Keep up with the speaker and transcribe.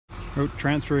We're out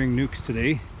transferring Nucs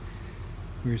today.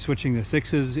 We're switching the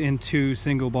 6s into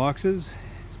single boxes.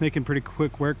 It's making pretty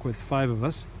quick work with 5 of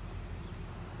us.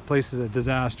 The place is a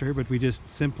disaster, but we just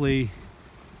simply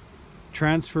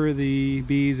transfer the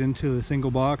bees into the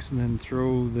single box and then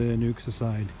throw the Nucs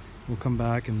aside. We'll come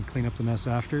back and clean up the mess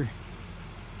after.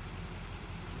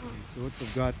 So what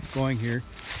we've got going here,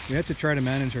 we have to try to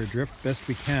manage our drift best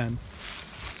we can.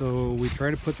 So we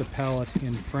try to put the pallet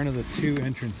in front of the 2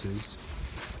 entrances.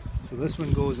 So this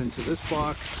one goes into this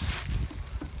box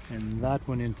and that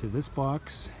one into this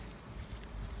box.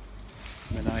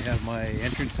 And then I have my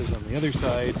entrances on the other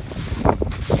side.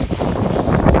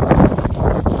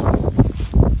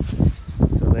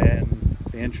 So then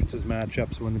the entrances match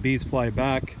up. So when the bees fly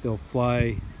back, they'll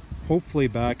fly hopefully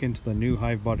back into the new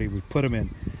hive body we put them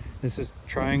in. This is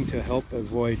trying to help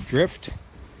avoid drift,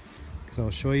 because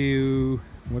I'll show you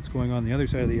what's going on the other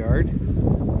side of the yard.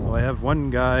 So I have one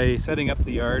guy setting up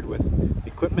the yard with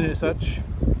equipment and such,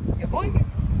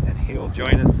 and he'll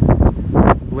join us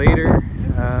later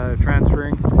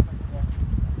transferring.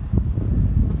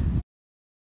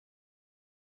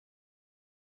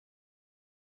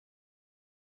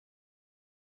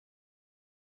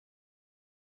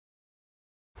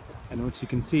 And what you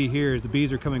can see here is the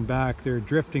bees are coming back. They're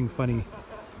drifting funny,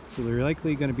 so they're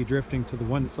likely going to be drifting to the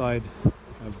one side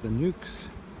of the Nucs.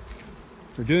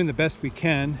 We're doing the best we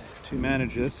can to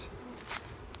manage this.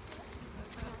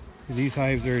 These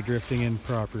hives are drifting in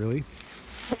properly.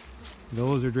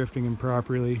 Those are drifting in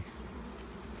properly.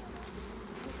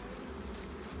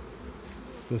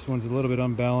 This one's a little bit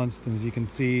unbalanced, and as you can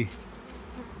see,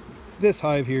 this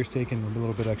hive here is taking a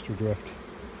little bit extra drift.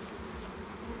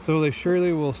 So they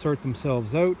surely will sort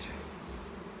themselves out.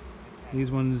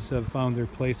 These ones have found their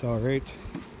place all right.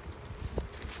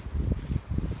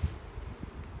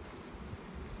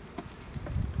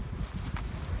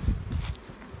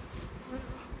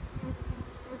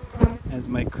 As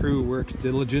my crew works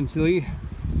diligently